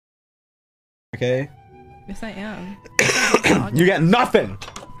okay? Yes, I am. You get nothing.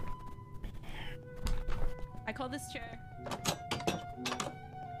 I call this chair.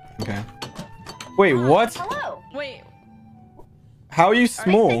 Okay. Wait, what? Hello. Wait, How are you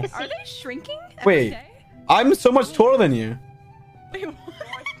small? are they shrinking every Wait, day? I'm so much taller than you. Wait, what?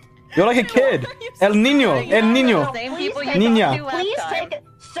 You're like a kid. El niño, el niño. Same people you Niña. talked to Please last take time.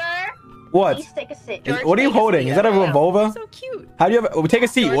 a sir. What? Please take a seat. George, What are you take a holding? seat. Is that a revolver? So cute. How do you have? Take a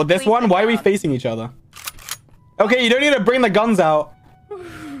seat. George, Well, this please one. sit Why are we down. facing each other? Okay, you don't need to bring the guns out.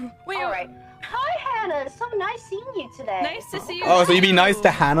 Wait, All right. Hi, Hannah. It's so nice seeing you today. nice to see you. Oh, so you'd be nice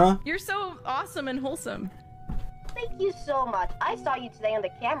to Hannah? You're so awesome and wholesome. Thank you so much. I saw you today on the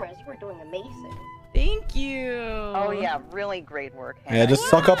cameras. You were doing amazing. Thank you. Oh yeah, really great work, Hannah. Yeah, just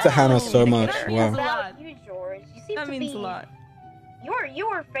suck up to Hannah so much. That means a Wow. lot. About you, George. You seem That to means be. a lot. You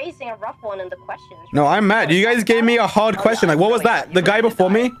were facing a rough one in the questions. No, I'm mad. You guys gave me a hard question. Like, what was that? The guy before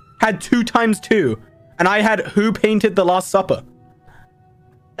me had 2 times 2, and I had who painted the Last Supper.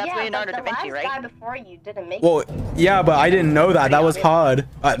 That's yeah, Leonardo da the Vinci, last right? guy before you didn't make Well, it. yeah, but I didn't know that. That was hard.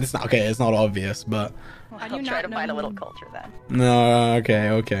 It's not okay. It's not obvious, but How do I'll you try not to find a know? little culture then. no. Okay,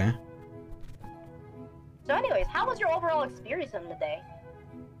 okay. So, anyways, how was your overall experience in the day?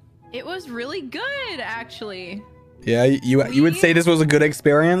 It was really good, actually. Yeah, you would say this was a good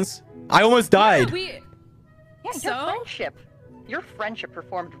experience. I almost died. Yeah, we. Yeah, So? your friendship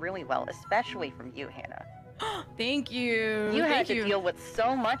performed really well, especially from you, Hannah. Thank you. You had Thank to you. deal with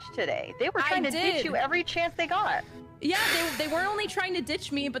so much today. They were trying to ditch did. you every chance they got. Yeah, they weren't only trying to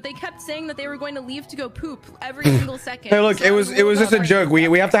ditch me, but they kept saying that they were going to leave to go poop every single second. Hey, look, So it I was little just a bit joke.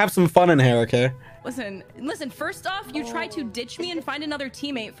 We have to have some fun in here, okay? Listen. First off, you tried to ditch me and find another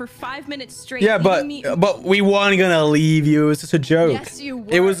teammate for 5 minutes straight. Yeah, leaving me... but we weren't gonna leave you. It was just a joke. Yes, you were.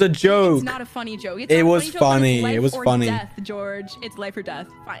 It was a joke. It's not a funny joke. It's It not a was funny joke, but funny. it's life It was or funny. Death, George. It's life or death.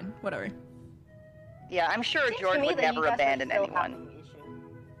 Fine, whatever. Yeah, I'm sure Seems to George me would that you never guys abandon still anyone. have an issue.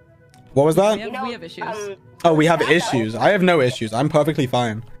 What was that? We have issues. Oh, we have Sap, issues. I have no issues. I'm perfectly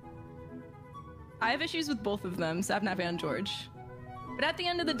fine. I have issues with both of them, Sapnap and George. But at the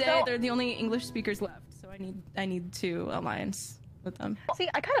end of the day, So- they're the only English speakers left, so I need to alliance with them. See,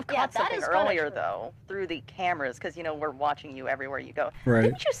 I kind of Yeah, caught that something is kinda earlier, true. though, through the cameras, because, you know, we're watching you everywhere you go. Right.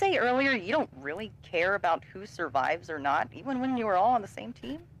 Didn't you say earlier you don't really care about who survives or not, even when you were all on the same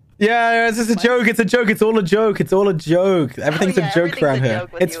team? Yeah, it's just a joke. It's a joke. It's all a joke. It's all a joke. Everything's yeah, a joke everything's around a here.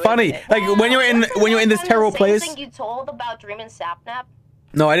 joke with It's you, funny. isn't it? Like when you're in this terrible place. Thing you told about Dream and Sapnap.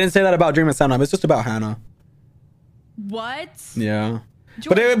 No, I didn't say that about Dream and Sound. It's just about Hannah. What? Yeah.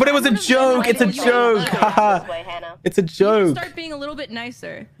 George, But it was a I'm gonna joke. It's a you joke. right. Haha. This way, Hannah. It's a You need to joke. start being a little bit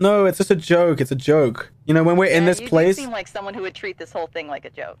nicer. No, it's just a joke. It's a joke. You know, when we're in Yeah, this you do place, seem like someone who would treat this whole thing like a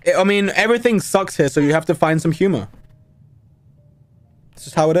joke. I mean, everything sucks here, so you have to find some humor. It's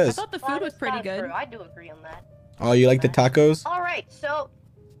just how it I is. thought the Well, food was that's pretty not good. true. I do agree on that. Oh, you like the tacos? All right, so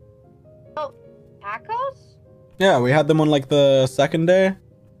tacos? Yeah, we had them on like the second day.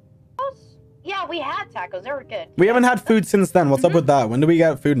 Yeah, we had tacos. They were good. We haven't had food since then. What's up with that? When do we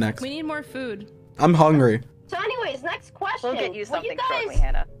get food next? We need more food. I'm hungry. So, anyways, next question. We'll get you Will something guys... shortly,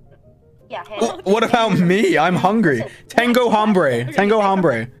 Hannah. Yeah, Hannah. What about me? I'm hungry. Tango hombre. Tango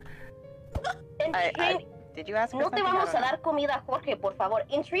hombre. Did you ask for No te something? I vamos a don't know. dar comida, Jorge, por favor.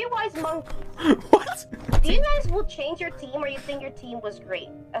 In Tree-Wise Monkeys, What? do you guys will change your team, or you think your team was great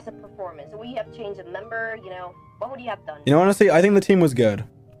as a performance? Or would you have changed a member? You know, what would you have done? You know, honestly, I think the team was good.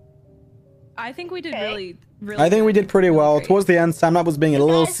 I think we did Okay. really I think we good. did pretty Really well. great. Towards the end, Samnap was being a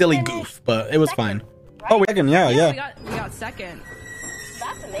little guys silly finished goof, but it was fine. second, Oh, right? second, yeah, We yeah. got second.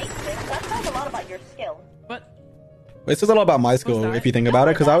 That's amazing. That says a lot about your skill. But It says a lot about my skill that? if you think about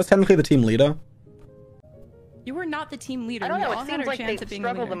it, because I was technically the team leader. you were not the team leader. I don't We know, all it had seems our like they chance at being the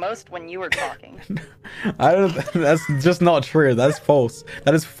struggled the leader. most when you were talking. I don't. That's just not true. That's false.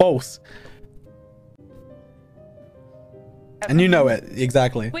 That is false. And you know it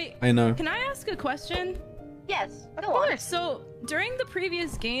exactly. Wait, I know. Can I ask a question? Yes, Of go on. course. So during the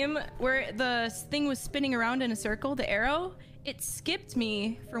previous game where the thing was spinning around in a circle, the arrow, it skipped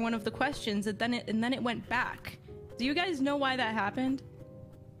me for one of the questions, and then it went back. Do you guys know why that happened?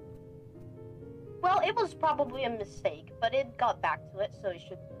 Well, it was probably a mistake, but it got back to it, so it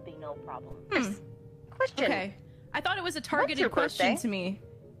should be no problem. Question. Okay. I thought it was a your targeted question birthday? to me.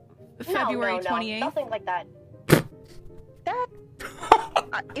 No, February no, 28th. nothing like that. That,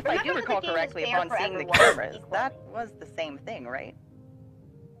 if I Remember do the recall game is correctly, fair upon for seeing the everyone cameras, equally. that was the same thing, right?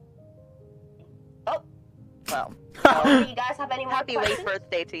 Oh, Well, do you guys have any more happy questions? late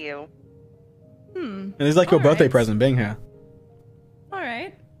birthday to you. And it's like your All birthday right. present being here. All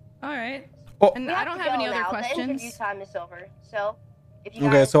right. Oh, And We I have don't to have any go other now. The interview questions. time is over. So, If you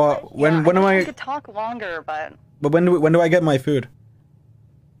Okay, guys so want- when I am wish I? could talk longer, but when am I I? could talk longer, but But when do I get my food?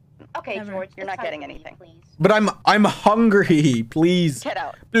 Okay, Never. George, You're it's not time getting to leave, anything. Please. But I'm hungry. Please, get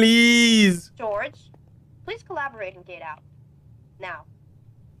out. please. George, please collaborate and get out. Now.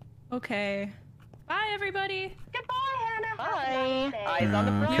 Okay. Bye, everybody. Goodbye, Hannah. Bye. Have a nice day. Eyes on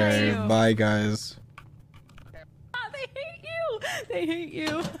the prize. Okay, too. bye guys. Ah, they hate you. They hate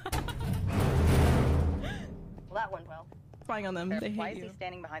you. Well, that went well. Spying on them. They Why hate is he you.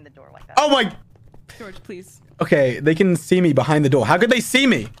 standing behind the door like that? Oh my. George, please. Okay, they can see me behind the door. How could they see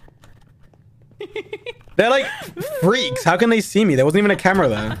me? They're like freaks. How can they see me? There wasn't even a camera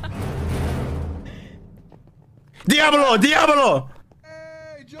there. Diablo! Diablo!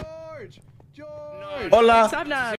 Hey, George! George! Hola. Stop now.